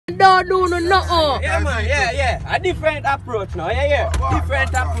don't do nothing. Yeah, man, yeah. A different approach now, yeah.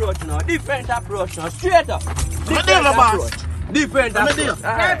 Different approach now. Straight up. Different approach. Different approach.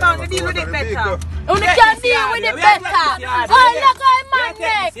 They're bound to deal with it better. You can deal with it better. Oh, look at man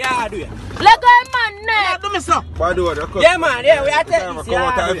neck. Look at man neck. Yeah, man, yeah, we are taking this Come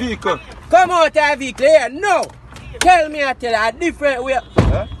out of the vehicle. Come out of the vehicle, yeah, no. Tell me, I tell you, a different way.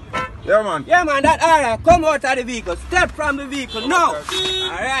 Yeah, man. Yeah, man, that alright. Come out of the vehicle. Step from the vehicle. No.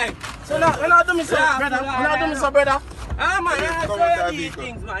 Alright. So now, when I do me so, brother. When I do me so, brother. Ah, man, I saw you these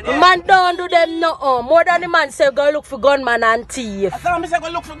things, man. The man don't do them nothing. More than the man say go look for gunman and thief. I saw me say go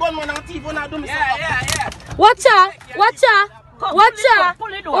look for gunman and thief when I do me so. Yeah. Watch out. Let's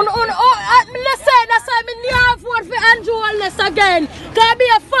say that's why me never vote for Andrew Wallace again. Cause be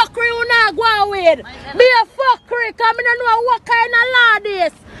a fuckery you not go with. Be a fuckery, cause me don't know what kind of law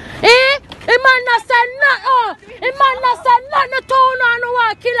this. The man not say nothing. The man not say nothing to no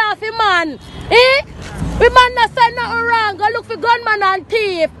one kill off the man. The man not say nothing wrong. Go look for gunman and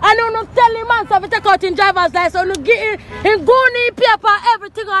thief. And you don't tell the man so if you take out in driver's license, you get him gun paper,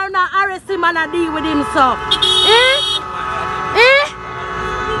 everything or not arrest him and deal with him so.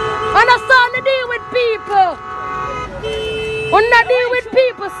 And I start to deal with people. When I deal with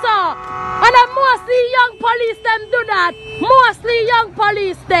people, sir. And I mostly young police them do that. Mostly young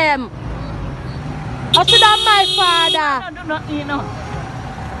police them. I said that my father. No, you know.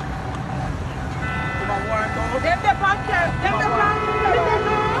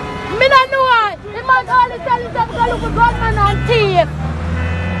 Me don't know why. The man only tell himself to look for gunman and thief.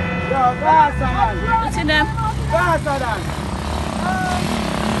 Yo, faster, man. What's in them? Faster, man.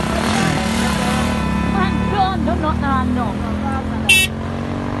 No.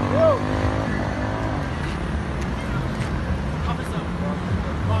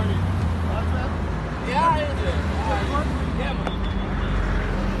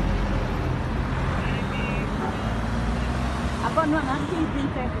 I got no man thief in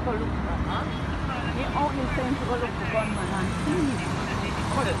time to go look for. He only time to go look for gunman and thief.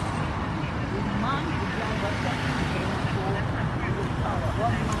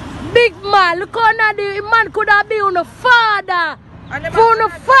 Big man, look how the man could have been a father. For the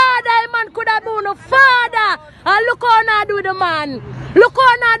father, the man could have been a father. And look how now do the man. Look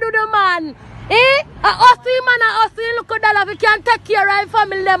how now do the man. Us man and us look at that if you can take care of his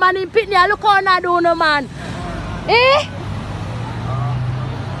family them and him pitney. Look how now do the man.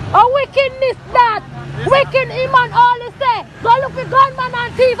 A wickedness that. Wicked him and all he say. Go look for gunman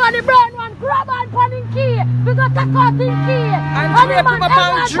and thief and the brown one. Grab and pan in key. We got to cut in key. And drape him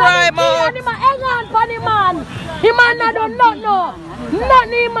upon dry mouth. And him hang on for the man. He man not do nothing.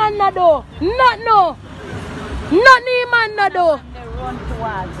 Nothing he man not do. Nothing he man not do.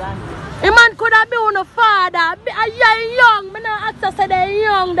 The man could have been a father. A young. Me not access to them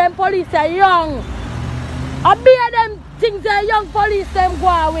young. Them police are young. I bear them things the young police them go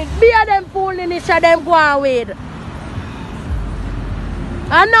on with. Bear them foolishness them go on with.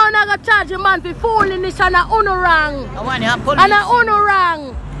 And now I got charge a man for foolishness and a wrong. And a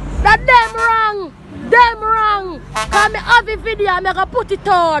wrong. That them wrong. Them wrong. Because I have a video and I put it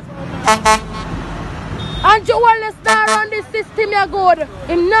out. And you always not run this system you good.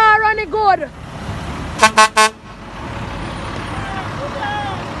 Him not run it good.